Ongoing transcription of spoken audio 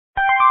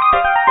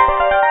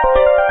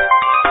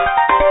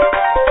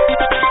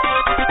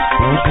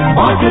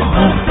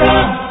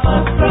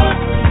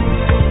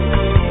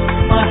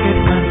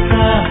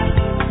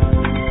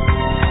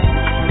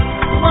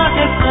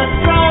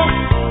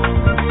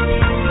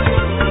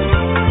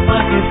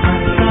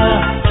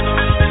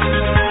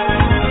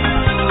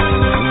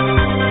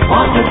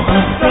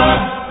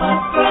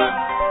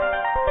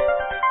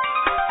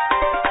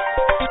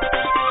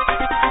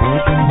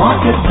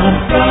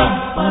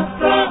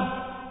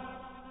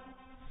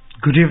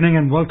Good evening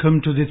and welcome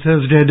to the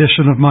Thursday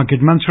edition of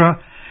Market Mantra,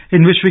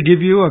 in which we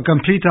give you a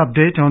complete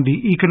update on the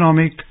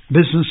economic,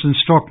 business and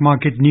stock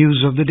market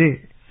news of the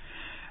day.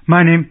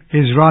 My name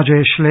is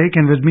Rajesh Lake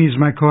and with me is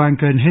my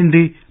co-anchor in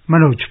Hindi,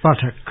 Manoj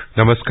Pathak.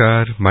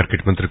 नमस्कार,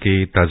 market मंत्र के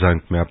ताजा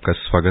अंक में आपका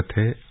स्वागत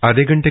है।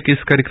 आधे घंटे के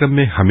इस कार्यक्रम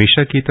में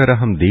हमेशा की तरह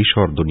हम देश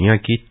और दुनिया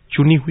की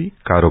चुनी हुई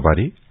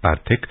कारोबारी,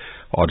 आर्थिक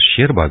और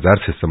शेयर बाजार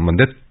से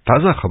संबंधित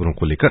ताजा खबरों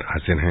को लेकर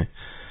हाजिर हैं।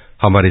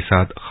 हमारे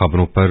साथ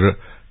खबरों पर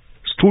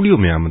स्टूडियो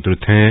में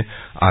आमंत्रित हैं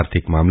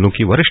आर्थिक मामलों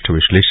की वरिष्ठ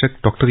विश्लेषक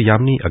डॉक्टर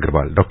यामिनी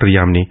अग्रवाल। डॉक्टर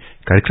यामिनी,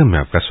 कार्यक्रम में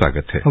आपका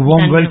स्वागत है।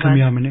 Warm welcome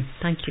Yamini.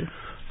 Thank you.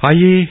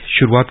 आइए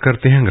शुरुआत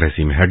करते हैं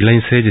अंग्रेजी में हेडलाइन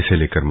से, जिसे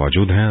लेकर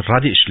मौजूद हैं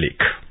राजेश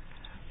लेख।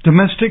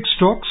 Domestic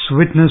stocks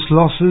witness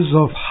losses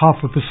of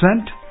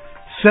 0.5%.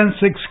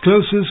 Sensex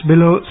closes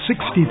below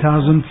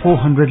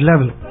 60,400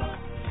 level.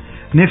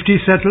 Nifty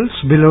settles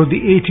below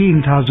the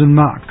 18,000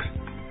 mark.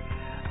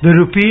 The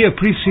rupee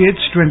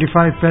appreciates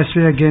 25 paise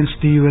against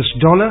the US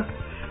dollar,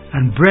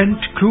 and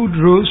Brent crude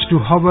rose to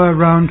hover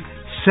around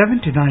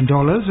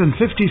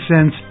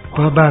 $79.50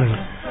 per barrel.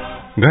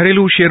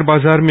 घरेलू share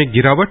बाजार में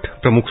गिरावट,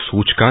 प्रमुख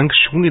सूचकांक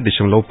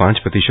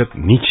 0.5%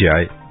 नीचे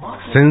आए।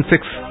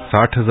 Sensex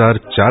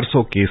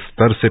 60,400 के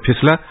स्तर से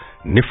फिसला,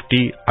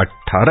 निफ्टी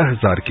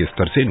 18,000 के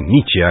स्तर से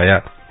नीचे आया।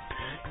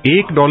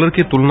 $1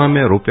 की तुलना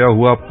में रुपया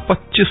हुआ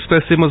 25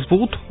 पैसे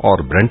मजबूत और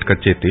ब्रेंट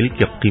कच्चे तेल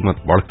की कीमत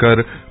बढ़कर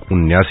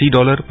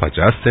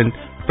 $79.50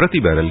 प्रति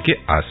बैरल के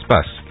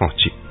आसपास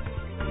पहुंची।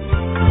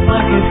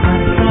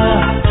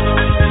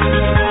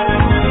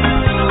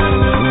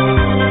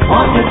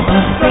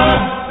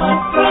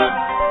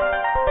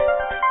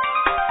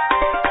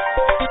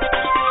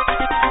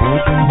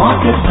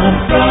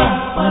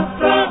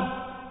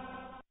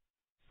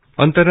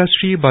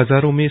 अंतर्राष्ट्रीय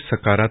बाजारों में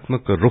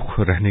सकारात्मक रुख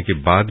रहने के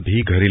बाद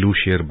भी घरेलू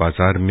शेयर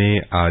बाजार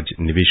में आज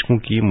निवेशकों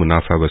की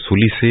मुनाफा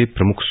वसूली से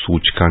प्रमुख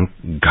सूचकांक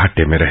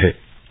घाटे में रहे।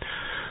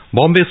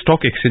 बॉम्बे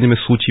स्टॉक एक्सचेंज में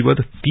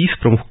सूचीबद्ध 30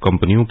 प्रमुख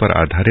कंपनियों पर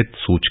आधारित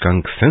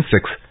सूचकांक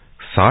सेंसेक्स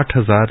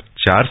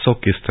 60,400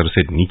 के स्तर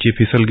से नीचे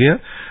फिसल गया,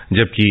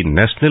 जबकि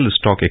नेशनल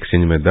स्टॉक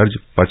एक्सचेंज में दर्ज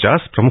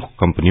 50 प्रमुख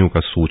कंपनियों का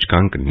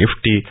सूचकांक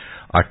निफ्टी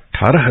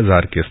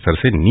 18,000 के स्तर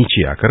से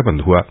नीचे आकर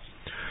बंद हुआ।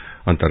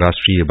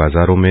 अंतर्राष्ट्रीय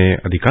बाजारों में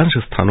अधिकांश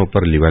स्थानों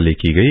पर लिवाली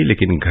की गई,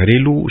 लेकिन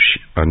घरेलू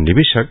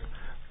निवेशक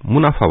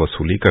मुनाफा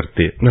वसूली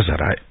करते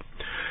नजर आए।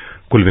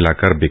 कुल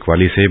मिलाकर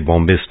बिकवाली से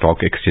बॉम्बे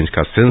स्टॉक एक्सचेंज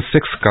का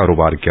सेंसेक्स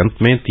कारोबार के अंत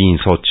में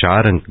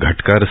 304 अंक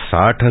घटकर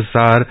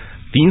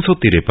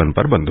 60,353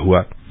 पर बंद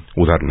हुआ।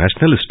 उधर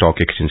नेशनल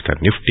स्टॉक एक्सचेंज का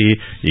निफ्टी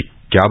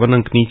 51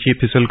 अंक नीचे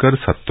फिसलकर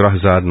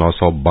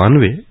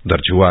 17,992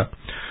 दर्ज हुआ।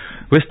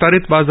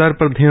 विस्तारित बाजार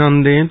पर ध्यान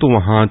दें तो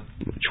वहां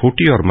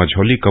छोटी और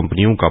मझौली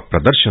कंपनियों का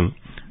प्रदर्शन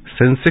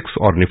सेंसेक्स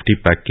और निफ्टी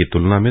पैक की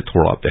तुलना में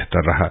थोड़ा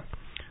बेहतर रहा।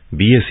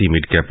 बीएसई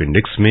मिड कैप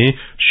इंडेक्स में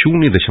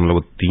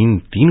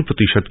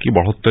 0.33% की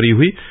बढ़ोतरी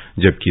हुई,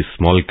 जबकि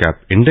स्मॉल कैप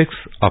इंडेक्स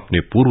अपने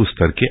पूर्व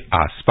स्तर के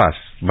आसपास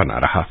बना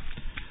रहा।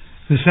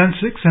 The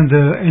Sensex and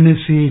the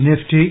NSE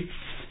Nifty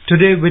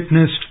today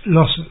witnessed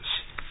losses.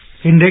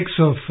 Index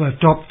of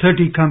top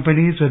 30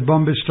 companies at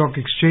Bombay Stock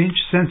Exchange,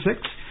 Sensex,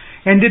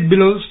 ended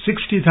below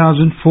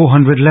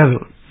 60,400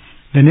 level.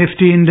 The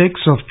Nifty index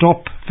of top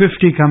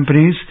 50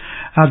 companies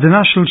at the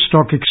National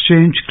Stock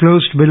Exchange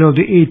closed below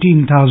the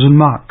 18,000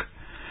 mark.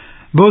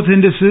 Both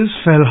indices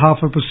fell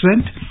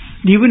 0.5%,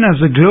 even as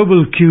the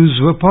global cues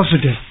were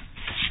positive.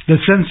 The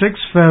Sensex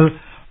fell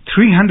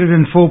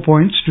 304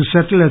 points to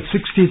settle at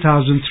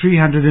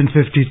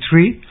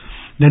 60,353.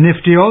 The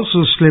Nifty also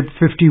slipped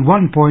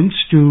 51 points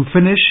to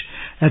finish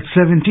at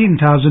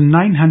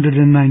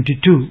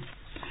 17,992.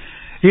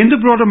 In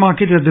the broader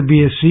market at the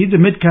BSE,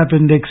 the mid-cap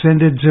index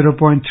ended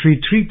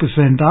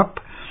 0.33% up,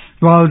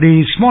 while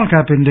the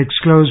small-cap index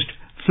closed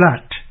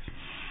flat.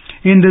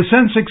 In the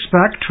Sensex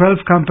pack, 12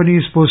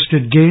 companies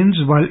posted gains,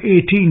 while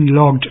 18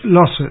 logged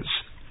losses.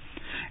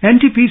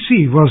 NTPC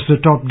was the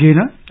top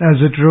gainer, as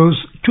it rose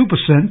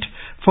 2%,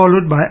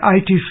 followed by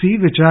ITC,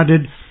 which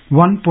added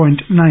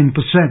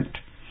 1.9%.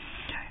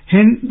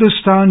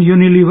 Hindustan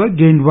Unilever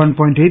gained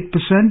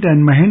 1.8% and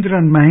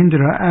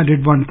Mahindra added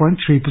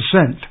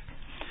 1.3%.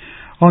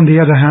 On the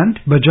other hand,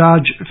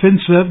 Bajaj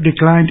Finserv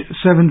declined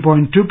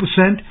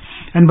 7.2%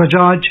 and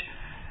Bajaj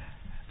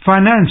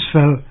Finance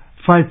fell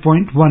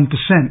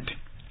 5.1%.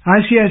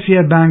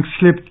 ICICI Bank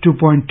slipped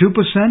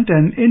 2.2%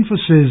 and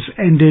Infosys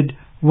ended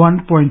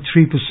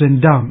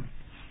 1.3% down.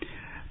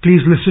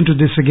 Please listen to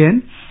this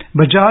again.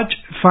 Bajaj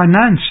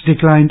Finance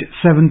declined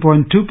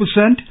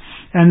 7.2%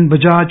 and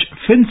Bajaj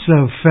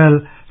Finserv fell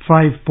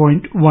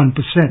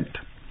 5.1%.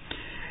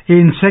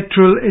 In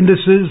sectoral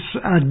indices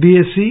at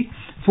BSE,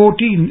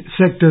 14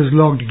 sectors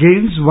logged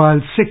gains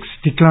while 6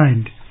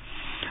 declined.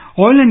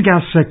 Oil and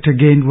gas sector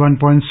gained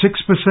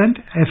 1.6%,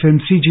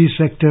 FMCG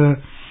sector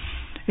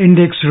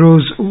index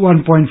rose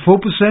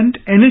 1.4%,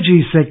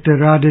 energy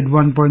sector added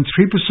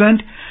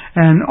 1.3%,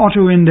 and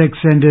auto index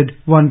ended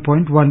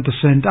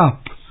 1.1%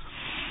 up.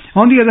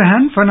 On the other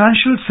hand,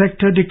 financial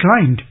sector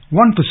declined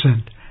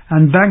 1%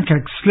 and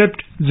Bankex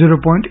slipped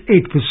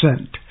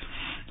 0.8%.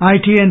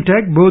 IT and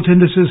tech, both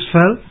indices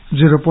fell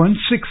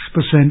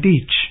 0.6%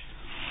 each.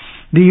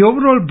 The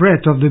overall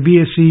breadth of the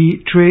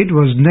BSE trade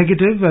was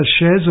negative as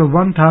shares of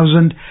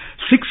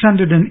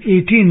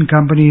 1,618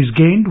 companies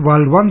gained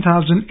while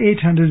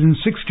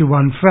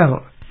 1,861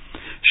 fell.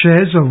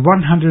 Shares of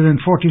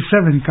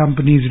 147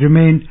 companies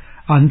remained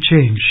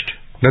unchanged.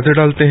 नजर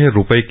डालते हैं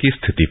रुपए की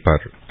स्थिति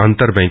पर।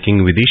 अंतर banking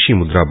विदेशी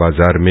मुद्रा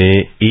बाजार में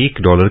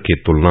 $1 की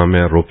तुलना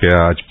में रुपया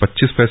आज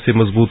 25 पैसे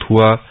मजबूत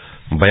हुआ,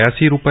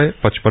 82 रुपए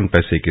 55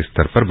 पैसे के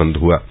स्तर पर बंद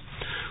हुआ।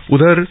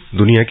 उधर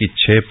दुनिया की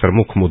 6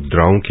 प्रमुख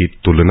मुद्राओं की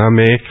तुलना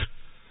में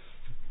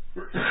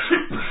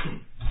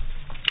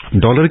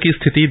डॉलर की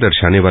स्थिति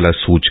दर्शाने वाला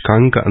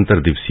सूचकांक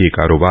अंतर्दिवसीय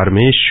कारोबार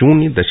में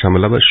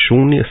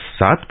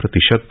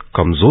 0.07%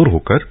 कमजोर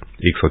होकर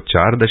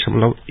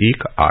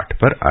 104.18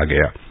 पर आ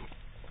गया।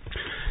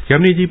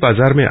 यामिनी जी,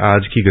 बाजार में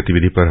आज की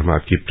गतिविधि पर हम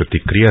आपकी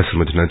प्रतिक्रिया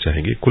समझना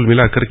चाहेंगे। कुल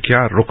मिलाकर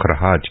क्या रुख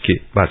रहा आज के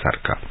बाजार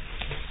का?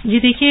 जी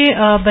देखिए,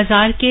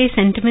 बाजार के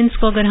सेंटिमेंट्स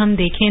को अगर हम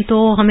देखें तो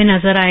हमें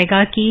नजर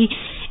आएगा कि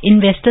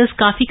इन्वेस्टर्स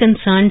काफी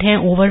कंसर्न्ड हैं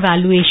ओवर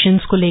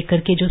वैल्यूएशंस को लेकर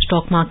के जो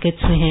स्टॉक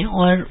मार्केट्स में हैं,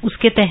 और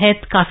उसके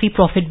तहत काफी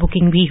प्रॉफिट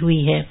बुकिंग भी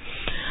हुई है।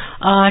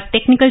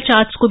 टेक्निकल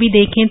चार्ट्स को भी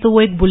देखें तो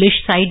वो एक बुलिश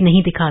साइड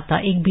नहीं दिखाता,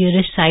 एक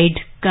बियरिश साइड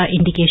का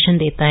इंडिकेशन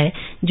देता है,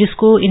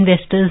 जिसको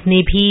इन्वेस्टर्स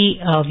ने भी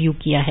व्यू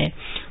किया है।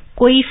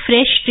 कोई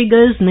फ्रेश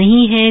ट्रिगर्स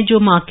नहीं है जो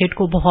मार्केट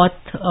को बहुत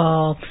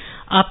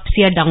अप्स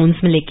या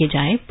डाउन्स में लेके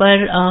जाएं,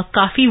 पर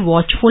काफी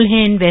वॉचफुल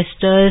हैं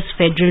इन्वेस्टर्स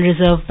फेडरल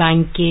रिजर्व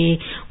बैंक के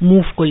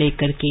मूव को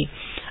लेकर के।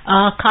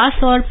 खास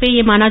तौर पे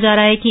ये माना जा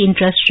रहा है कि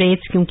इंटरेस्ट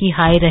रेट्स क्योंकि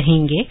हाई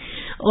रहेंगे,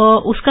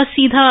 उसका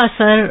सीधा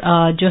असर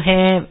जो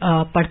है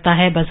पड़ता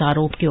है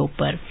बाजारों के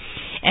ऊपर।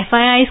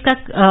 FIIs का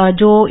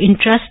जो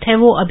इंटरेस्ट है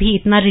वो अभी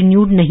इतना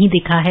रिन्यूड नहीं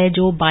दिखा है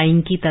जो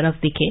बाइंग की तरफ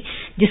दिखे,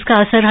 जिसका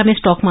असर हमें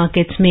स्टॉक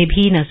मार्केट्स में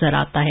भी नजर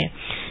आता है।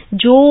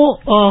 जो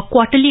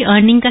क्वार्टरली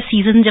अर्निंग का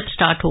सीजन जब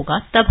स्टार्ट होगा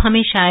तब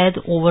हमें शायद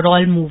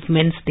ओवरऑल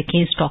मूवमेंट्स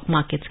दिखें स्टॉक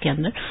मार्केट्स के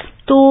अंदर।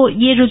 तो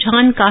ये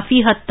रुझान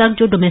काफी हद तक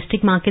जो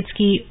डोमेस्टिक मार्केट्स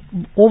की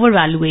ओवर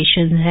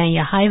वैल्यूएशन हैं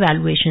या हाई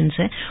वैल्यूएशंस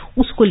हैं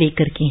उसको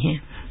लेकर के हैं।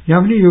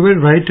 Yamini, you were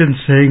right in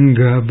saying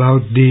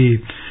about the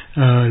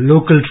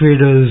local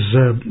traders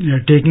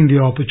taking the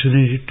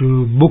opportunity to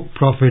book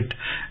profit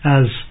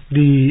as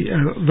the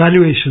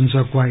valuations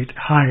are quite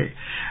high.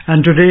 And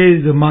today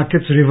the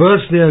markets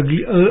reversed their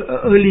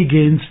early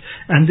gains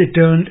and they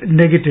turned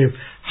negative.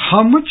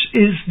 How much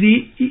is the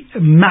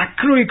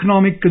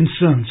macroeconomic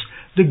concerns,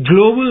 the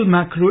global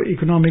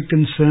macroeconomic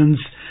concerns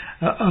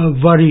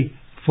worry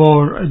for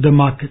the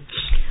markets?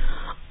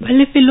 Well,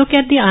 if we look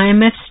at the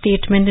IMF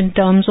statement in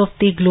terms of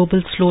the global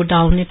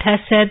slowdown, it has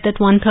said that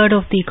 1/3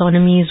 of the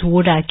economies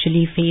would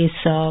actually face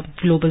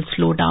global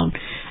slowdown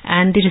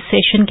and the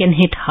recession can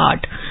hit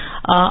hard.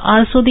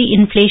 Also, the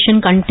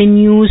inflation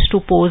continues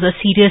to pose a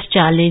serious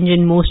challenge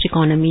in most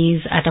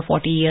economies at a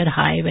 40-year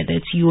high, whether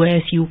it's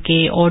US,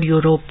 UK or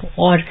Europe,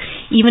 or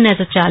even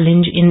as a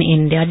challenge in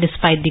India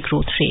despite the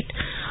growth rate.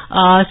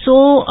 So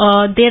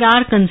there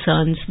are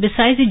concerns.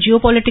 Besides, the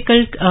geopolitical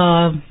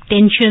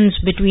tensions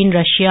between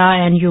Russia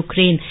and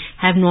Ukraine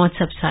have not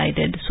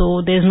subsided. So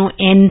there's no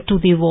end to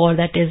the war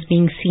that is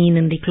being seen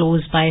in the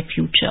close by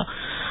future.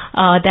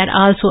 That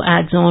also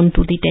adds on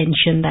to the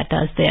tension that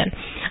is there.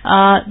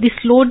 The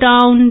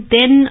slowdown,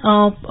 then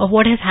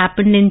what has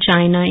happened in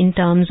China in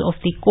terms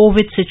of the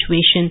COVID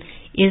situation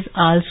is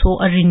also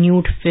a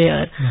renewed fear,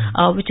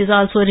 which is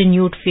also a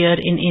renewed fear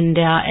in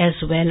India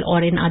as well or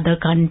in other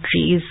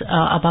countries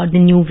about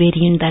the new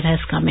variant that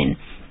has come in.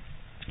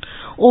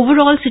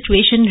 Overall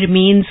situation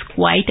remains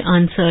quite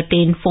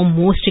uncertain for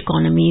most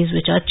economies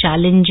which are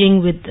challenging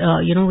with,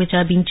 which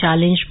are being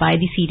challenged by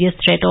the serious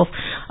threat of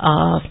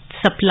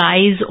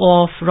supplies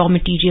of raw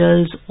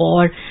materials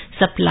or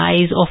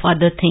supplies of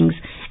other things.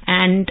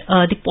 And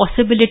the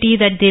possibility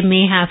that they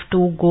may have to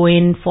go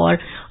in for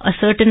a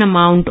certain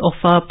amount of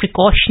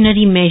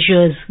precautionary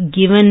measures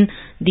given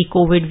the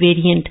COVID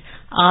variant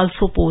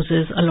also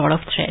poses a lot of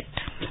threat.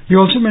 You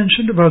also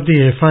mentioned about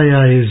the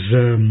FIIs.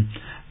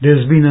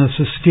 There's been a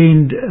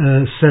sustained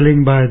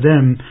selling by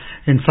them.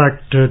 In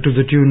fact, to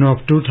the tune of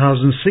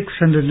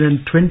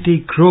 2,620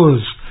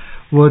 crores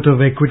worth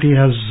of equity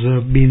has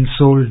been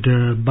sold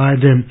by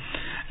them,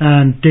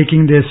 and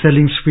taking their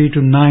selling spree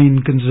to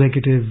 9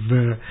 consecutive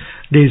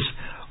days.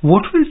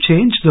 What will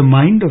change the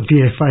mind of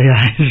the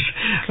FIIs?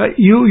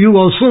 You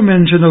also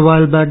mentioned a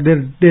while back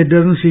that there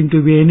doesn't seem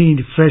to be any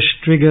fresh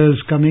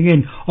triggers coming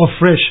in or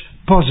fresh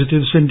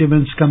positive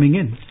sentiments coming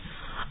in.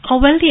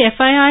 Well, the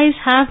FIIs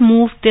have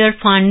moved their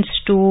funds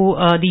to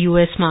the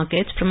US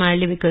markets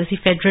primarily because the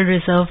Federal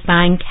Reserve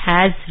Bank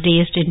has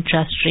raised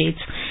interest rates,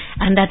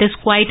 and that is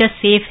quite a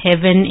safe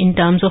haven in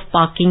terms of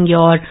parking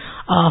your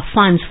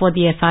funds for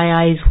the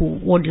FIIs who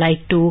would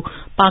like to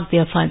park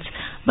their funds.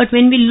 But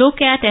when we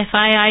look at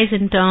FIIs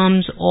in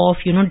terms of,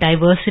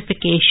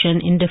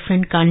 diversification in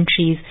different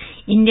countries,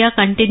 India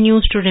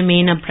continues to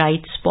remain a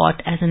bright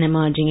spot as an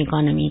emerging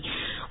economy.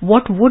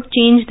 What would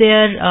change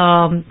their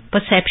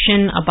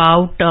perception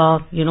about,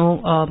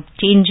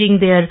 changing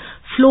their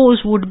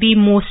flows would be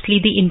mostly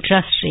the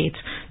interest rates.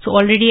 So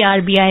already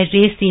RBI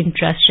raised the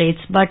interest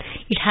rates, but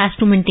it has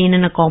to maintain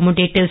an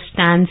accommodative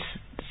stance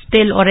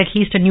still, or at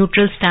least a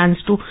neutral stance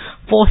to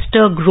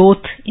foster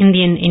growth in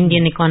the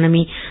Indian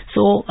economy.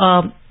 So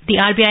the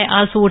RBI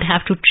also would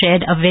have to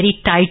tread a very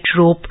tight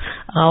rope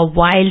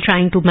while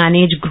trying to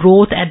manage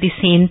growth at the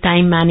same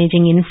time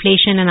managing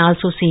inflation and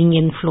also seeing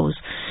inflows.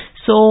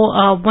 So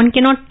one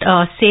cannot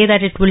say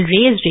that it will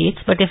raise rates,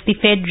 but if the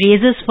Fed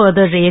raises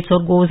further rates or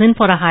goes in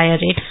for a higher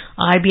rate,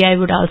 RBI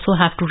would also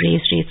have to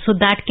raise rates. So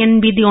that can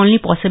be the only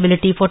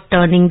possibility for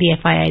turning the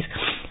FIIs.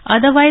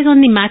 Otherwise, on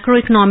the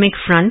macroeconomic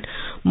front,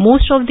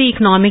 most of the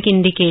economic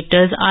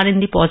indicators are in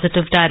the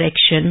positive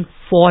direction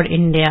for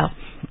India.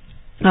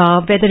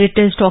 Whether it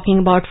is talking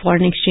about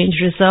foreign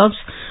exchange reserves,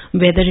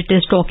 whether it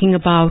is talking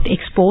about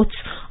exports,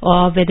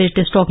 or whether it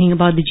is talking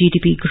about the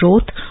GDP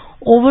growth.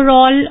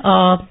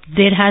 Overall,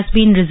 there has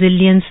been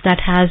resilience that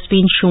has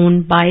been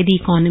shown by the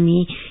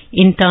economy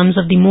in terms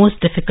of the most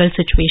difficult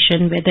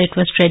situation, whether it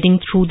was treading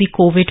through the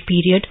COVID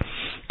period,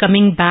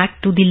 coming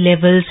back to the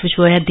levels which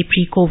were at the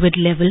pre-COVID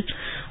level,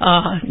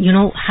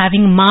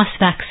 having mass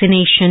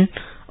vaccination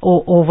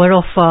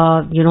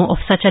of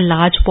such a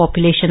large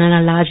population and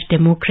a large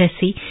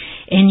democracy,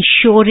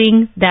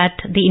 ensuring that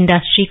the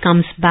industry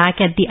comes back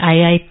at the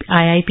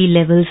IIP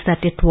levels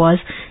that it was.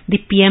 The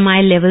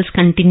PMI levels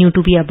continue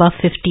to be above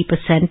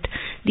 50%.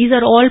 These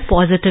are all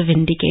positive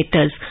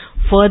indicators.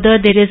 Further,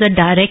 there is a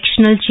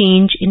directional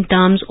change in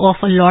terms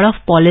of a lot of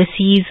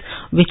policies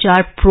which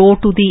are pro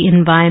to the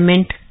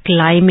environment,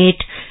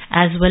 climate,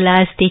 as well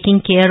as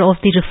taking care of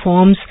the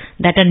reforms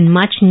that are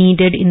much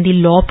needed in the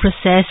law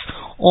process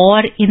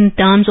or in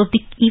terms of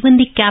even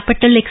the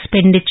capital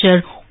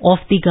expenditure of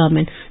the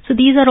government. So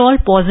these are all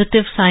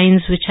positive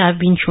signs which have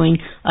been showing.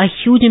 A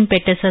huge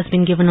impetus has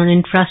been given on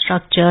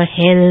infrastructure,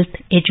 health,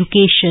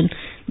 education.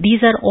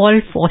 These are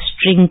all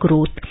fostering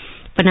growth.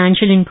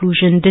 Financial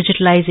inclusion,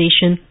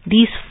 digitalization,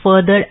 these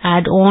further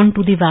add on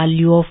to the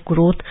value of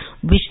growth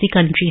which the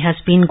country has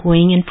been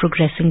going and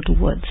progressing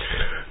towards.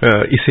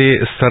 इसे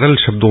सरल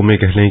शब्दों में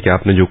कह लें कि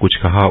आपने जो कुछ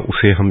कहा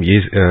उसे हम ये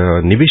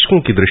निवेशकों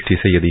की दृष्टि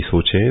से यदि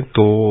सोचें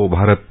तो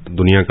भारत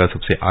दुनिया का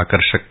सबसे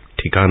आकर्षक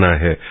ठिकाना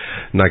है.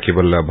 न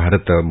केवल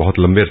भारत बहुत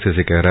लंबे अरसे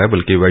से कह रहा है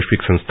बल्कि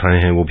वैश्विक संस्थाएं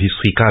हैं वो भी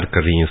स्वीकार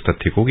कर रही हैं इस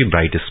तथ्य को कि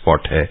ब्राइट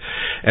स्पॉट है.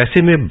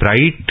 ऐसे में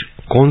ब्राइट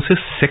कौन से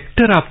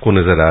सेक्टर आपको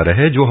नजर आ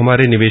रहे हैं जो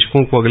हमारे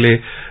निवेशकों को अगले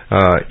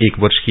एक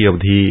वर्ष की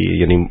अवधि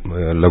यानी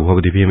लघु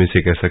अवधि भी हम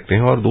इसे कह सकते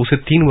हैं और 2 से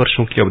 3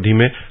 वर्षों की अवधि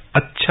में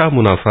अच्छा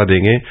मुनाफा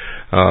देंगे,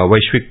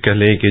 वैश्विक कह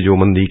लें कि जो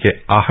मंदी के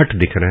आहट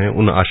दिख रहे हैं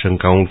उन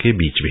आशंकाओं के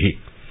बीच भी?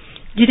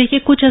 जी देखिए,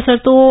 कुछ असर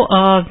तो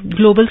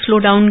ग्लोबल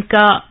स्लोडाउन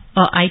का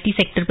आईटी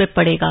सेक्टर पे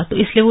पड़ेगा, तो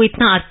इसलिए वो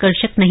इतना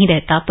आकर्षक नहीं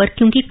रहता, पर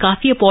क्योंकि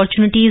काफी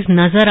अपॉर्चुनिटीज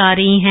नजर आ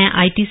रही हैं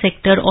आईटी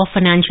सेक्टर और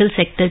फाइनेंशियल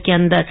सेक्टर के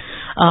अंदर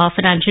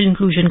फाइनेंशियल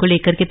इंक्लूजन को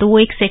लेकर के, तो वो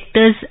एक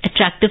सेक्टर्स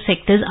अट्रैक्टिव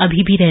सेक्टर्स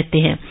अभी भी रहते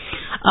हैं.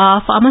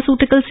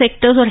 फार्मास्यूटिकल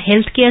सेक्टर्स और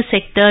हेल्थ केयर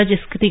सेक्टर जिस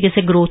तरीके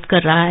से ग्रोथ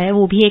कर रहा है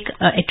वो भी एक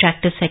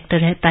अट्रैक्टिव सेक्टर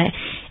रहता है.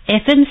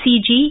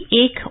 एफएमसीजी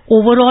एक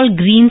ओवरऑल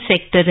ग्रीन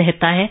सेक्टर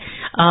रहता है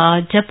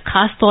जब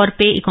खास तौर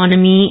पे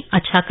इकोनॉमी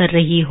अच्छा कर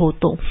रही हो.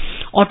 तो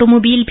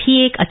ऑटोमोबाइल भी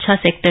एक अच्छा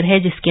सेक्टर है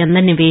जिसके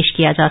अंदर निवेश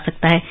किया जा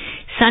सकता है.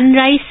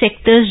 सनराइज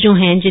सेक्टर्स जो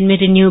हैं जिनमें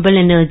रिन्यूएबल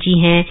एनर्जी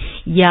हैं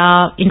या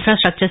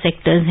इंफ्रास्ट्रक्चर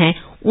सेक्टर्स हैं,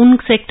 उन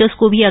सेक्टर्स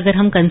को भी अगर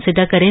हम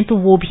कंसिडर करें तो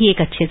वो भी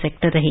एक अच्छे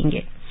सेक्टर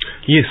रहेंगे.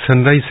 ये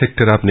सनराइज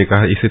सेक्टर आपने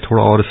कहा, इसे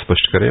थोड़ा और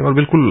स्पष्ट करें और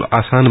बिल्कुल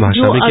आसान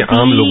भाषा में कि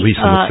आम लोग भी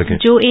समझ सकें.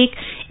 जो एक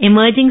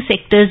इमर्जिंग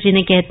सेक्टर्स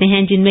जिन्हें कहते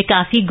हैं, जिनमें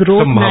काफी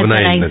ग्रोथ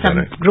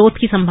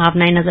की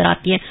संभावनाएं नजर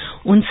आती है,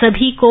 उन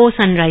सभी को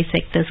सनराइज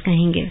सेक्टर्स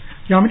कहेंगे.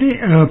 Yamini,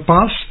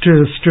 past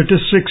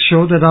statistics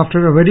show that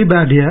after a very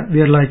bad year,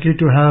 we are likely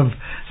to have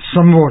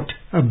somewhat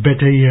a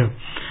better year.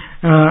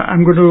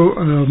 I'm going to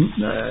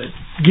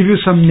give you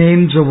some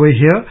names over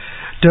here.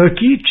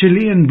 Turkey,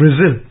 Chile and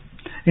Brazil.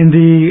 In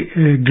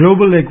the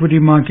global equity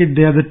market,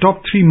 they are the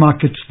top 3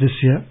 markets this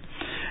year,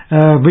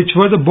 which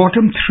were the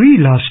bottom 3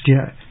 last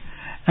year.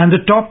 And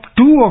the top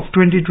 2 of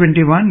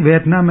 2021,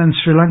 Vietnam and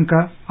Sri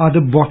Lanka, are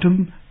the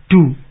bottom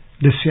 2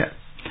 this year.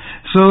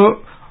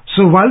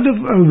 So while the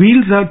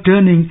wheels are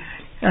turning,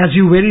 as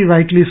you very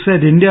rightly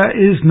said, India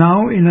is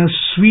now in a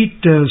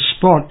sweet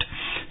spot.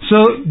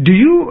 So do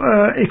you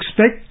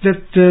expect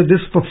that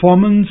this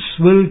performance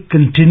will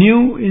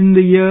continue in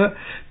the year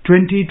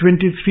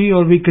 2023,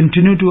 or we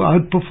continue to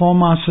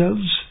outperform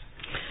ourselves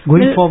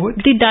going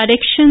forward? The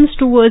directions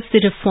towards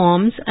the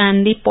reforms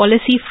and the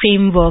policy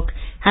framework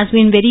has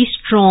been very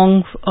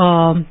strong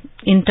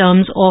in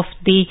terms of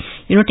the,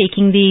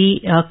 taking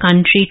the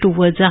country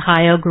towards a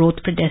higher growth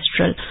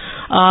pedestal.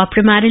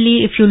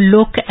 Primarily, if you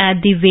look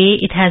at the way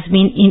it has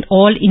been in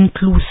all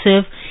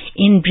inclusive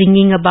in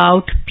bringing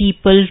about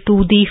people to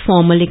the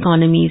formal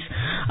economies.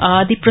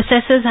 The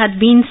processes had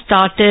been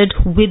started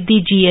with the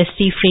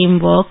GST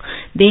framework.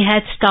 They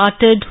had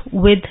started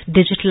with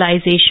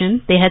digitalization.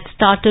 They had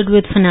started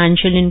with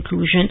financial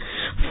inclusion.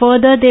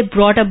 Further, they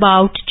brought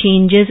about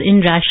changes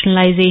in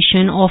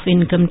rationalization of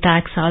income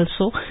tax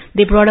also.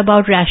 They brought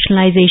about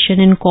rationalization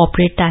in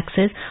corporate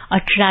taxes,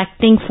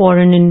 attracting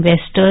foreign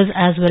investors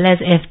as well as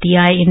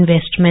FDI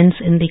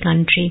investments in the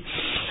country.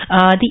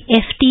 The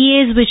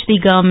FTAs which the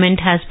government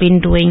has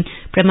been doing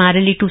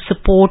primarily to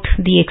support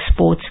the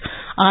exports.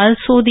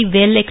 Also the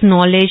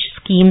well-acknowledged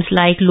schemes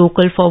like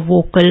Local for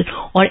Vocal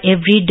or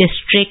every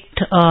district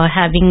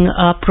having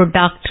a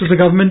product. So the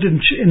government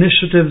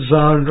initiatives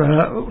are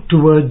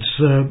towards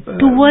a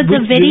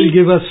very... will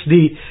give us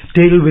the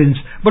tailwinds.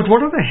 But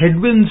what are the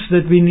headwinds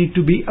that we need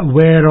to be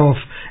aware of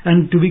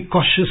and to be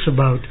cautious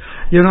about?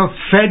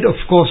 Fed, of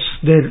course,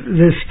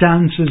 their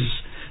stance is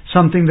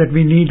something that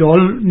we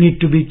all need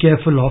to be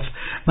careful of.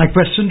 My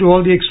question to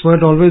all the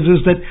experts always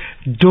is that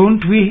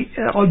don't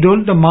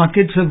the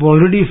markets have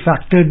already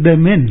factored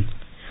them in?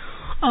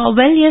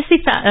 Well, yes,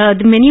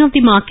 many of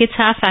the markets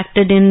have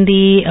factored in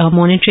the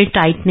monetary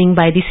tightening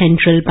by the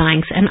central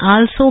banks, and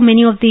also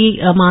many of the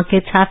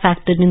markets have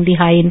factored in the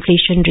high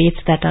inflation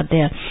rates that are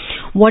there.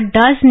 What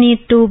does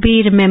need to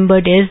be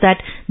remembered is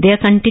that there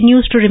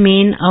continues to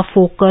remain a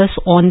focus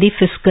on the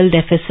fiscal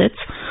deficits,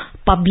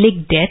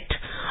 public debt,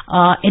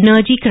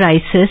 energy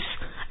crisis,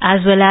 as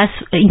well as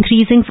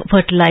increasing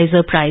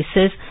fertilizer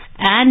prices,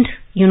 and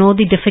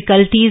the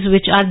difficulties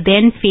which are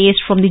then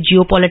faced from the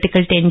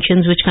geopolitical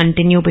tensions which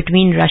continue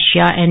between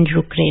Russia and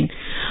Ukraine.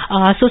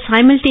 So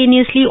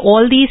simultaneously,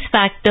 all these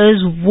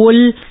factors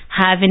will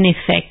have an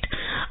effect.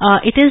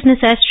 It is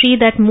necessary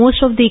that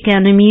most of the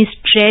economies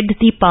tread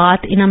the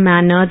path in a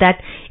manner that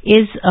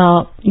is,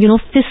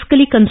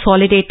 fiscally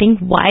consolidating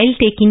while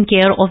taking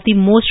care of the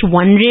most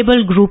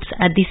vulnerable groups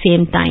at the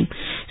same time.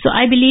 So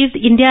I believe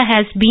India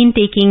has been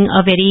taking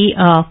a very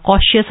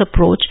cautious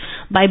approach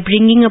by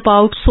bringing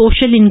about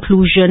social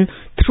inclusion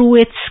through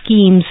its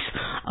schemes,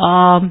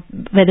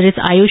 whether it's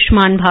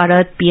Ayushman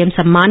Bharat, PM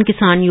Samman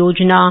Kisan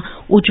Yojana,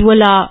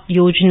 Ujjwala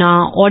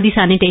Yojana, or the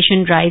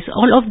sanitation drives.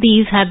 All of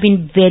these have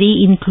been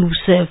very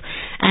inclusive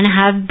and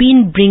have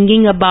been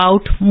bringing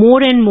about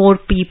more and more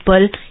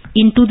people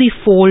into the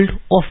fold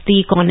of the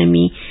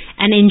economy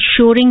and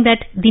ensuring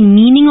that the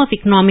meaning of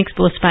economic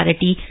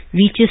prosperity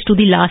reaches to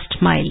the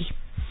last mile.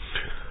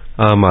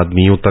 आम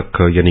आदमियों तक,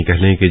 यानी कह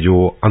लें कि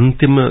जो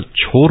अंतिम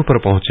छोर पर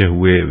पहुंचे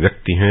हुए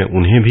व्यक्ति हैं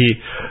उन्हें भी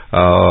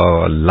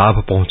लाभ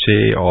पहुंचे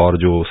और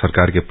जो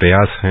सरकार के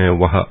प्रयास हैं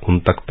वह उन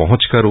तक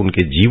पहुंचकर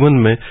उनके जीवन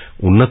में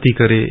उन्नति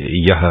करे,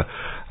 यह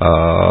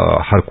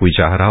हर कोई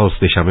चाह रहा, उस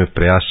दिशा में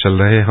प्रयास चल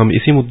रहे हैं। हम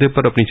इसी मुद्दे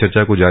पर अपनी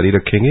चर्चा को जारी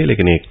रखेंगे,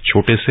 लेकिन एक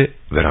छोटे से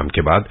विराम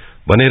के बाद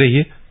बने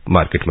रहिए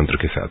मार्केट मंत्र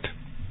के साथ।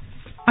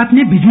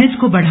 अपने बिजनेस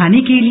को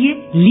बढ़ाने के लिए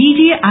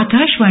लीजिए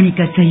आकाशवाणी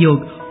का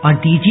सहयोग और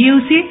दीजिए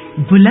उसे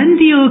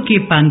बुलंदियों के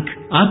पंख।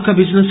 आपका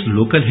बिजनेस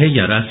लोकल है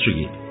या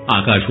राष्ट्रीय,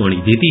 आकाशवाणी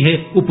देती है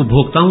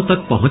उपभोक्ताओं तक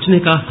पहुंचने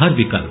का हर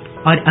विकल्प।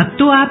 और अब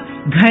तो आप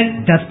घर,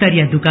 दफ्तर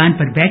या दुकान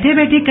पर बैठे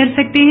बैठे कर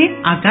सकते हैं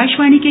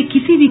आकाशवाणी के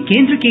किसी भी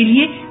केंद्र के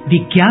लिए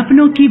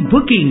विज्ञापनों की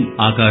बुकिंग।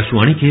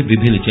 आकाशवाणी के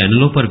विभिन्न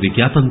चैनलों पर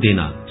विज्ञापन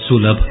देना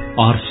सुलभ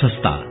और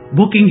सस्ता।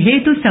 बुकिंग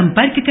हेतु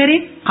संपर्क करें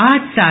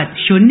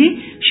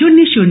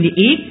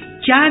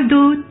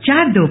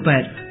 8700014242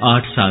 पर।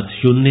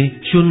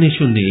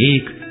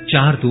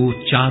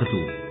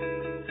 8700014242।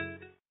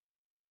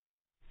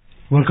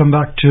 Welcome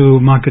back to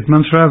Market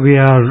Mantra. We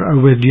are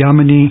with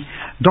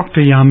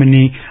Dr.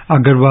 Yamini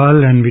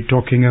Agarwal, and we're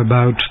talking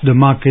about the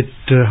market,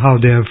 how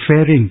they are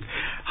faring,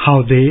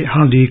 how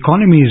the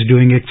economy is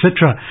doing,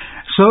 etc.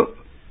 So,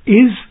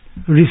 is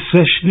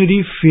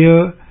recessionary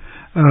fear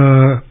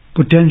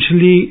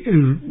potentially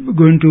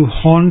going to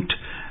haunt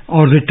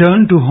or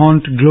return to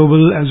haunt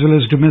global as well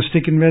as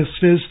domestic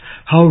investors?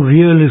 How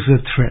real is the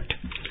threat?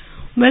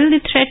 Well, the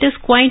threat is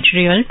quite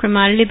real,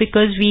 primarily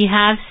because we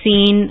have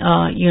seen,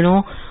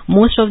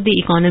 most of the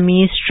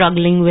economies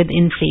struggling with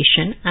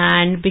inflation,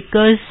 and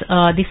because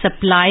the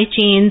supply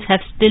chains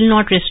have still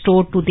not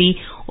restored to the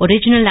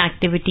original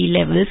activity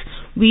levels,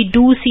 we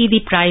do see the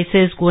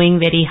prices going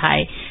very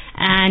high,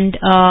 and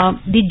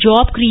the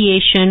job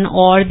creation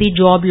or the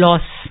job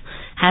loss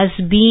has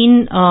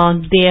been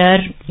there,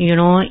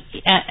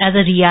 as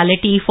a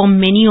reality for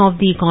many of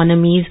the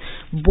economies,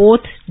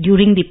 both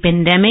during the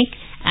pandemic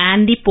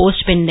and the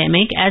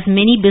post-pandemic, as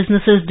many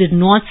businesses did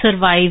not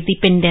survive the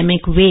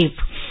pandemic wave.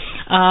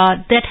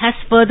 That has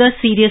further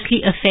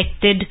seriously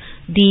affected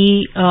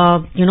the,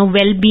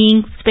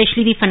 well-being,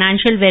 especially the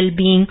financial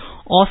well-being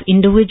of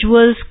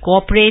individuals,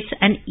 corporates,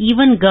 and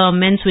even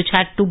governments, which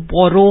had to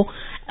borrow,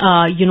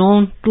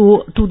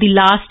 to the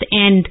last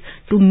end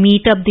to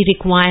meet up the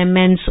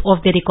requirements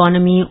of their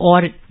economy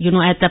or,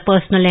 at the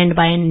personal end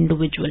by an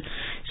individual.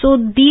 So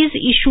these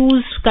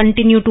issues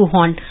continue to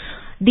haunt.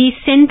 The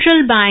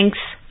central banks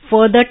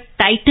further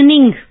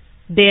tightening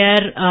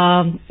their,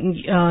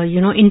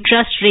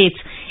 interest rates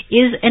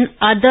is an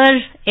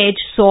other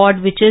edged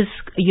sword which is,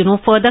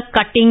 further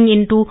cutting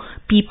into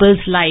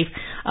people's life.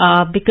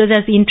 because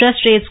as the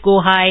interest rates go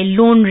high,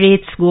 loan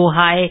rates go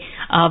high,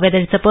 whether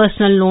it's a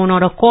personal loan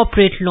or a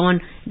corporate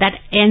loan, that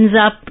ends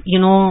up,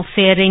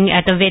 faring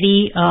at a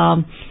very,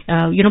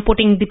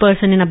 putting the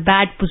person in a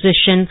bad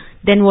position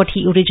than what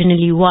he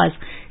originally was.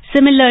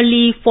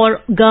 Similarly, for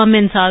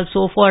governments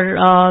also, for,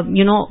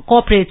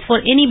 corporates, for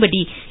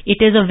anybody,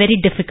 it is a very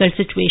difficult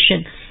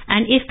situation.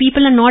 And if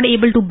people are not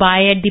able to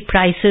buy at the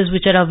prices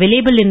which are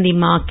available in the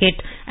market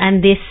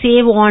and they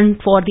save on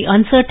for the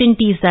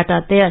uncertainties that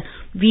are there,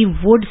 we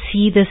would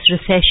see this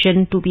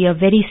recession to be a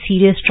very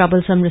serious,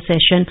 troublesome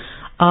recession,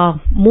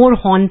 more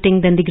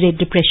haunting than the Great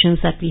Depressions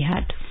that we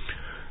had.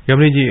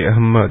 Yamini जी,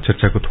 हम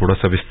चर्चा को थोड़ा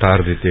सा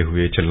विस्तार देते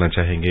हुए चलना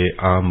चाहेंगे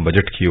आम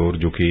बजट की ओर,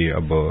 जो कि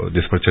अब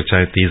जिस पर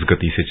चर्चाएं तेज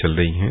गति से चल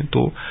रही हैं।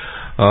 तो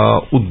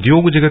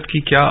उद्योग जगत की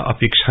क्या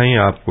अपेक्षाएं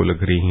आपको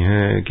लग रही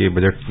हैं कि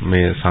बजट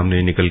में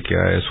सामने निकल के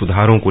आए?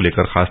 सुधारों को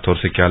लेकर खासतौर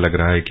से क्या लग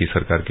रहा है कि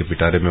सरकार के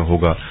पिटारे में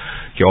होगा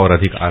कि और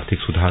अधिक आर्थिक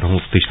सुधार हो?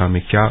 उस दिशा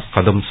में क्या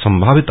कदम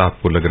संभावित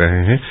आपको लग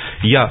रहे हैं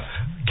या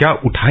क्या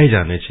उठाए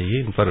जाने चाहिए?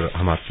 इन पर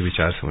हम आपके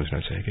विचार समझना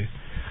चाहेंगे।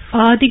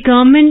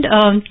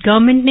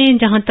 गवर्नमेंट ने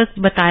जहां तक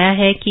बताया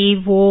है कि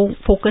वो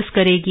फोकस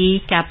करेगी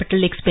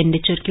कैपिटल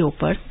एक्सपेंडिचर के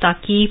ऊपर,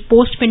 ताकि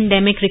पोस्ट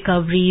पेंडेमिक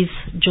रिकवरीज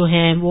जो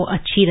हैं वो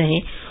अच्छी रहे,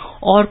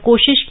 और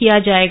कोशिश किया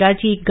जाएगा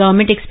कि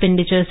गवर्नमेंट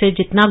एक्सपेंडिचर से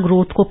जितना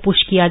ग्रोथ को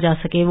पुश किया जा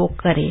सके वो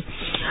करे।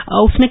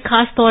 उसमें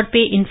खास तौर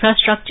पे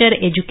इंफ्रास्ट्रक्चर,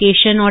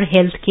 एजुकेशन और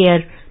हेल्थ केयर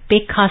पे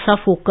खासा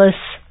फोकस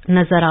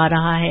नजर आ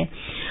रहा है।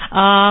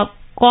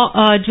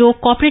 जो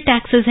कॉर्पोरेट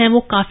टैक्सेस हैं वो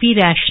काफी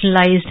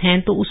रैशनलाइज्ड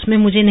हैं, तो उसमें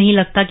मुझे नहीं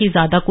लगता कि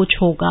ज्यादा कुछ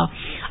होगा।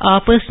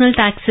 पर्सनल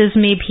टैक्सेस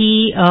में भी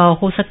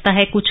हो सकता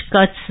है कुछ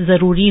कट्स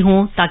जरूरी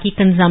हों ताकि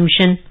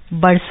कंजम्पशन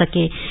बढ़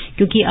सके,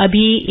 क्योंकि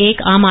अभी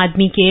एक आम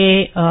आदमी के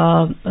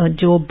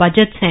जो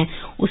बजट्स हैं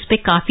उस पे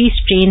काफी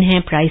स्ट्रेन है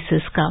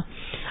प्राइसेस का।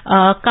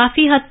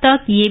 काफी हद तक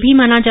ये भी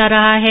माना जा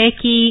रहा है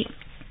कि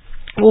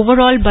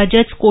ओवरऑल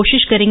बजट्स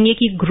कोशिश करेंगे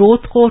कि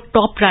ग्रोथ को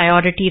टॉप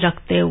प्रायोरिटी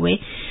रखते हुए,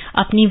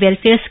 अपनी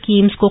वेलफेयर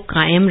स्कीम्स को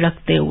कायम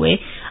रखते हुए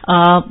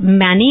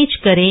मैनेज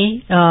करें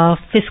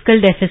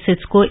फिस्कल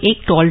डेफिसिट्स को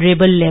एक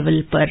टॉलरेबल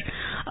लेवल पर।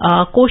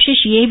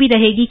 कोशिश ये भी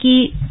रहेगी कि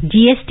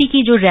जीएसटी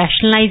की जो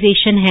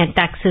रैशनलाइजेशन है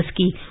टैक्सेस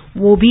की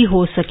वो भी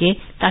हो सके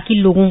ताकि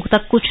लोगों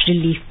तक कुछ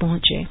रिलीफ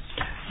पहुंचे।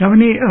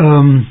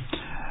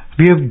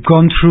 We have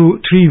gone through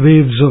 3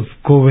 waves of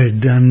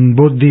COVID, and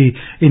both the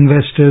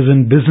investors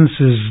and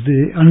businesses, they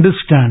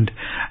understand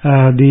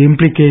the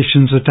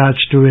implications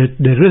attached to it,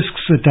 the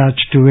risks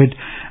attached to it,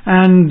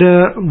 and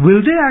will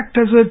they act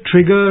as a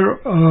trigger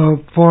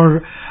for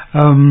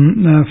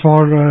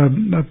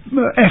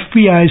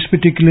FPIs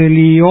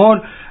particularly, or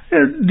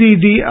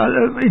the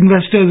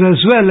investors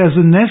as well as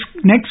the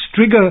next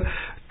trigger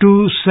to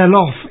sell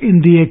off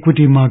in the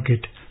equity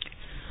market?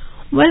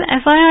 Well,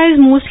 FIIs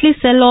mostly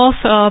sell off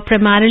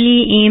primarily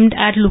aimed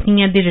at looking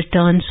at the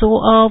returns. So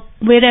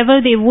wherever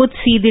they would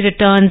see the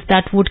returns,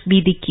 that would be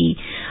the key.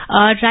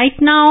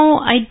 Right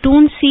now, I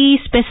don't see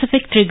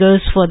specific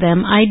triggers for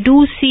them. I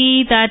do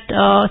see that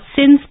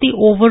since the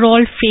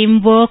overall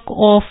framework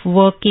of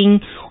working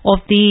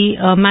of the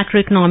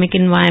macroeconomic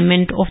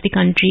environment of the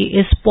country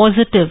is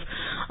positive,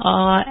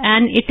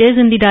 and it is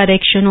in the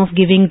direction of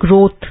giving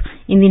growth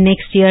in the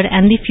next year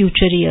and the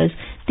future years,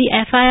 the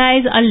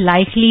FIIs are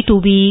likely to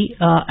be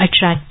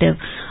attractive.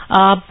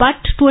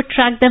 But to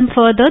attract them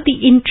further, the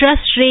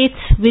interest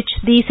rates which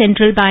the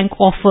central bank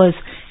offers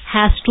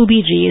has to be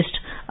raised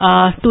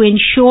to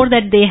ensure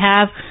that they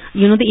have,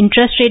 the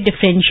interest rate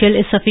differential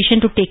is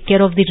sufficient to take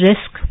care of the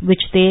risk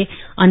which they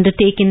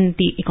undertake in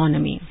the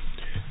economy.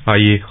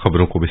 आइए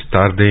खबरों को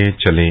विस्तार दें,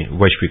 चलें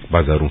वैश्विक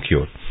बाजारों की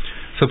ओर।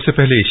 सबसे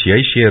पहले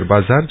एशियाई शेयर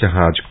बाजार,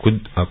 जहां आज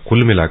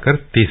कुल मिलाकर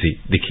तेजी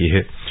दिखी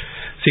है।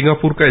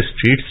 सिंगापुर का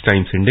स्ट्रेट्स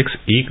टाइम्स इंडेक्स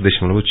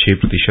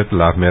 1.6%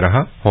 लाभ में रहा।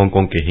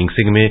 हांगकांग के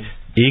हिंगसेंग में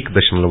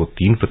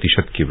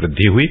 1.3% की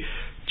वृद्धि हुई।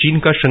 चीन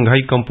का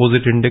शंघाई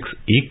कंपोजिट इंडेक्स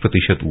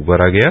 1%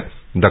 ऊपर आ गया।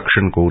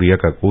 दक्षिण कोरिया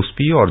का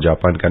कोस्पी और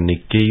जापान का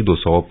निक्केई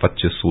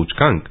 225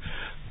 सूचकांक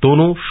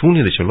दोनों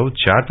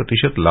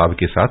 0.4% लाभ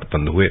के साथ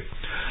बंद हुए।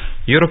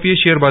 यूरोपीय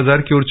शेयर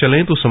बाजार की ओर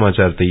चलें तो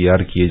समाचार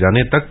तैयार किए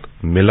जाने तक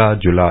मिला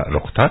जुला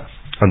रुख था।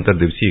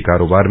 अंतर्दिवसीय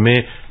कारोबार में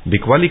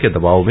बिकवाली के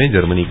दबाव में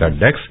जर्मनी का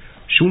डेक्स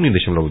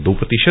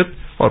 0.2%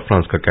 और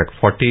फ्रांस का कैक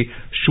 40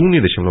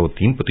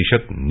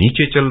 0.3%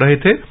 नीचे चल रहे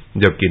थे,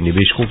 जबकि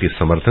निवेशकों के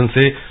समर्थन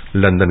से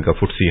लंदन का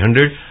FTSE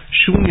 100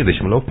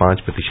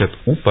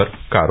 0.5% ऊपर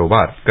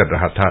कारोबार कर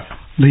रहा था।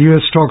 The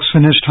US stocks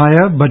finished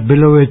higher but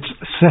below its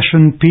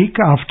session peak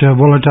after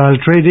volatile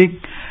trading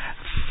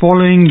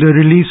following the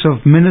release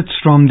of minutes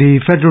from the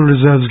Federal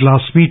Reserve's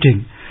last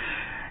meeting.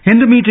 In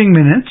the meeting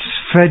minutes,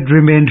 Fed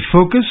remained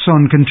focused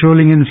on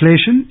controlling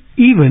inflation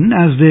even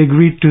as they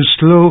agreed to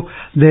slow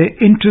their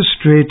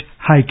interest rate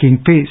hiking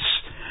pace.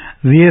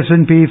 The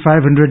S&P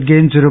 500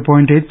 gained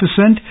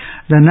 0.8%,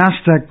 the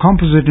Nasdaq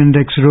Composite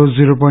Index rose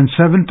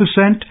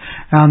 0.7%,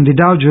 and the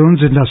Dow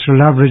Jones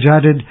Industrial Average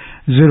added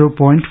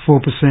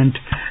 0.4%.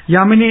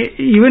 Yamini,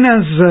 even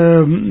as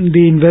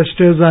the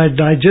investors are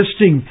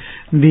digesting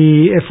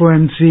the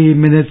FOMC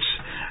minutes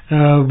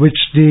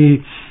which the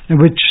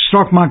which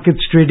stock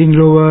markets trading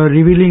lower,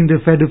 revealing the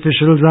Fed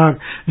officials are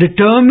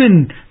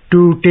determined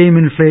to tame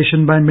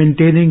inflation by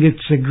maintaining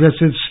its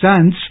aggressive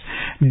stance.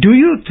 Do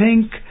you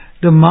think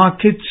the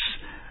markets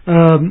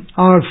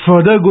are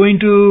further going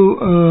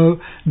to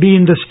be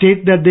in the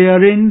state that they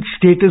are in,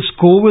 status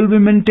quo will be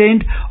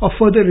maintained, or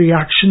further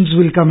reactions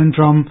will come in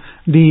from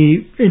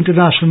the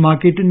international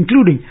market,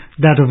 including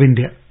that of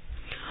India?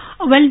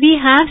 Well, we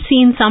have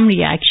seen some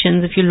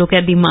reactions. If you look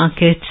at the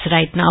markets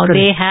right now,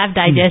 Correct. They have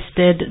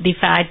digested the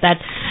fact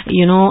that,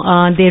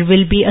 there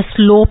will be a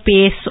slow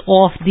pace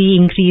of the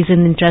increase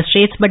in interest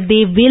rates, but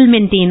they will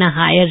maintain a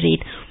higher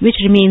rate, which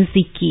remains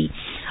the key.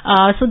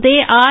 So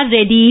they are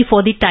ready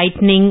for the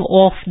tightening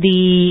of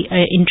the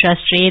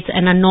interest rates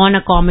and a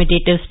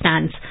non-accommodative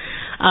stance.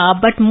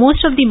 But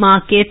most of the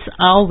markets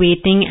are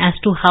waiting as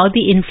to how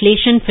the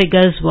inflation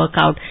figures work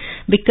out,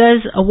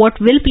 because what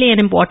will play an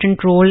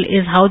important role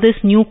is how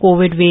this new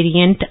COVID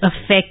variant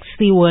affects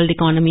the world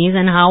economies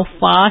and how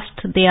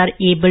fast they are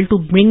able to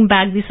bring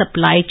back the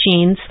supply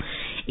chains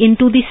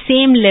into the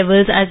same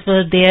levels as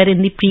were there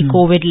in the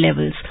pre-COVID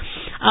levels.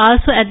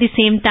 Also at the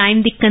same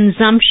time, the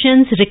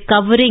consumption's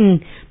recovering,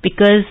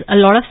 because a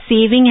lot of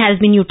saving has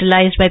been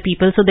utilized by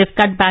people, so they've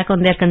cut back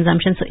on their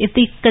consumption. So if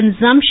the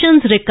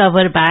consumptions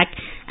recover back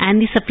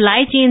and the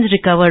supply chains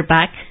recover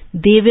back,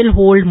 they will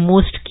hold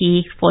most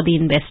key for the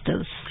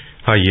investors.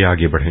 आइए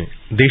आगे बढ़ें।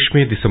 देश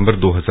में दिसंबर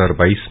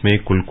 2022 में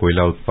कुल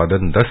कोयला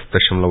उत्पादन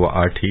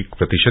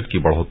 10.81% की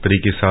बढ़ोतरी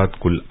के साथ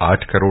कुल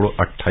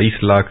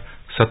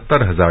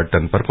 8,28,70,000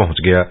 टन पर पहुंच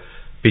गया।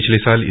 पिछले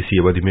साल इसी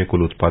अवधि में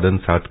कुल उत्पादन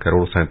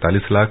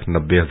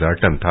 7,47,90,000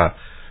 टन था।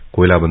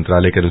 कोयला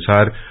मंत्रालय के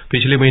अनुसार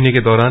पिछले महीने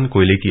के दौरान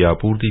कोयले की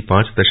आपूर्ति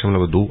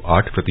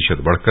 5.28%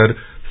 बढ़कर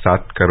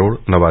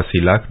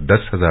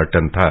 7,89,10,000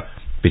 टन था।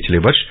 पिछले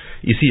वर्ष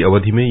इसी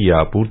अवधि में यह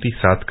आपूर्ति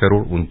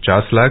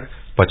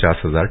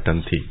 7,49,50,000 टन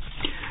थी।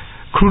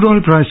 Crude oil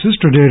prices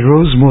today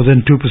rose more than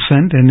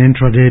 2% in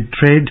intraday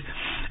trade.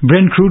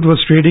 Brent crude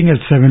was trading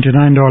at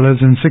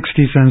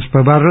 $79.60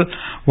 per barrel,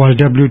 while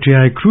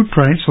WTI crude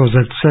price was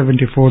at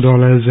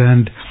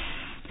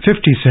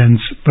 $74.50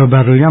 per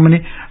barrel. Yamini,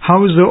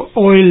 how is the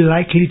oil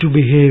likely to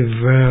behave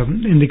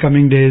in the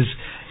coming days,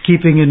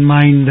 keeping in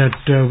mind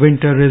that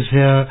winter is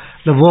here,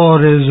 the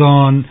war is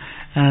on,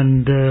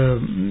 and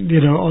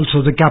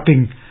also the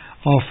capping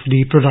of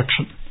the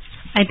production?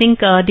 I think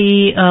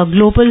the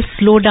global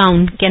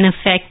slowdown can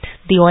affect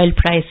the oil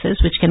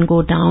prices, which can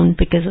go down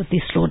because of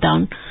the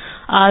slowdown.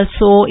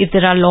 Also, if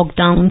there are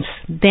lockdowns,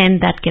 then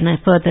that can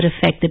further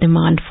affect the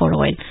demand for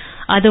oil.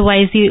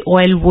 Otherwise, the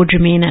oil would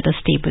remain at a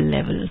stable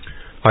level.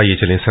 आइए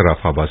चलें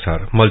सराफा बाजार।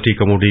 Multi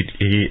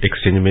commodity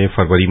exchange में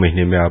फरवरी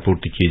महीने में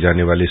आपूर्ति किए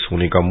जाने वाले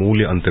सोने का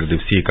मूल्य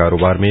अंतर्दिवसीय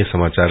कारोबार में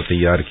समाचार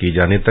तैयार किए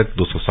जाने तक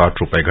 260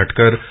 रुपए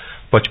घटकर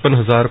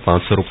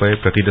 55,500 रुपए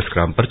प्रति 10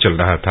 ग्राम पर चल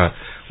रहा था।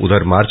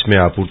 उधर मार्च में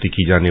आपूर्ति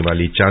की जाने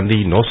वाली चांदी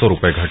 900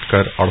 रुपए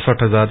घटकर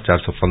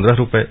 68,415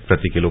 रुपए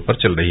प्रति किलो पर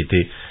चल रही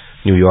थी।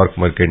 न्यूयॉर्क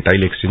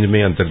मर्केंटाइल एक्सचेंज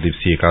में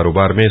अंतर्दिवसीय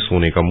कारोबार में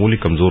सोने का मूल्य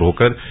कमजोर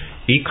होकर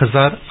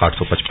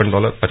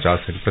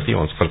 $1,855.50 प्रति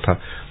औंस पर था।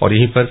 और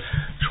यहीं पर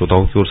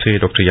श्रोताओं की ओर से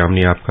डॉक्टर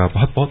यामिनी आपका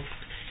बहुत बहुत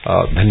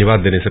धन्यवाद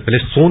देने से पहले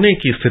सोने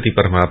की स्थिति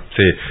पर हम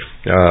आपसे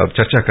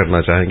चर्चा करना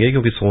चाहेंगे,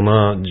 क्योंकि सोना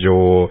जो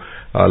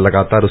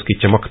लगातार उसकी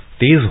चमक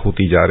तेज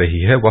होती जा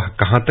रही है, वह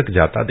कहां तक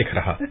जाता दिख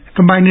रहा है?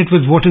 Combine it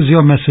with what is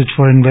your message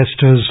for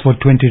investors for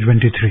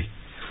 2023?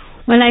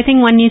 Well, I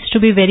think one needs to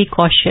be very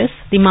cautious.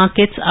 The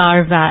markets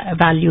are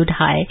valued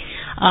high.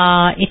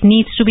 It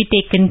needs to be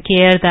taken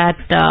care that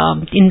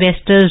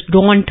investors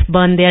don't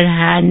burn their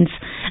hands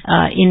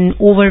in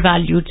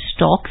overvalued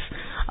stocks.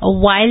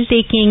 While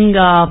taking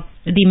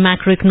the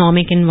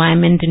macroeconomic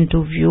environment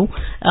into view,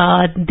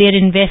 their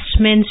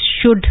investments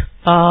should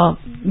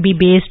be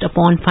based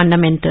upon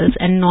fundamentals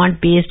and not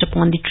based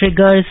upon the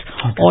triggers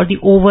or the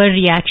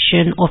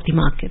overreaction of the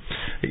markets.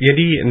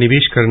 यदि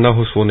निवेश करना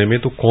हो सोने में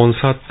तो कौन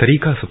सा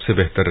तरीका सबसे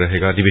बेहतर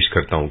रहेगा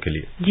निवेशकर्ताओं के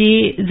लिए? जी,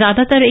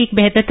 ज्यादातर एक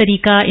बेहतर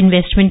तरीका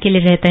इन्वेस्टमेंट के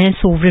लिए रहता है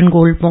सोवरेन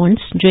गोल्ड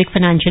बॉन्ड्स, जो एक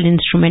फाइनेंशियल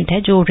इंस्ट्रूमेंट है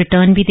जो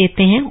रिटर्न भी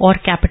देते हैं और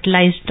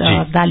कैपिटलाइज्ड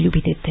वैल्यू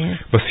भी देते हैं।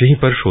 बस यहीं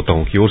पर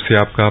श्रोताओं की ओर से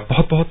आपका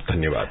बहुत बहुत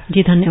धन्यवाद।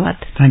 जी धन्यवाद।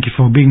 Thank you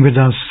for being with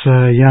us,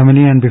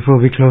 Yamini. And before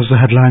we close the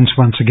headlines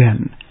once again,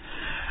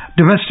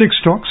 domestic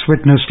stocks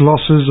witnessed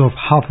losses of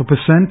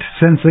 0.5%.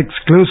 Sensex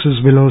closes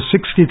below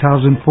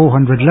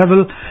 60,400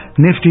 level.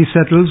 Nifty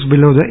settles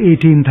below the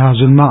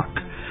 18,000 mark.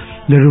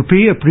 The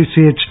rupee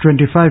appreciates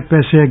 25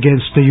 paise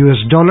against the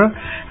US dollar,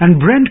 and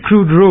Brent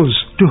crude rose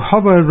to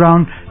hover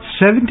around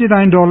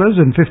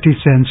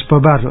 $79.50 per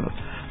barrel.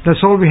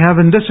 That's all we have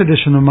in this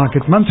edition of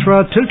Market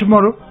Mantra. Till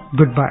tomorrow,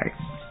 goodbye.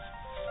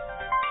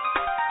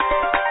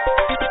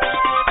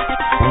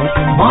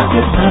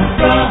 Market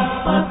Mantra.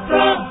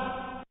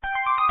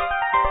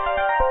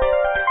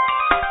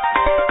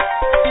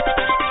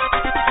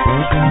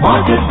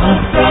 Market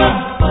Mantra.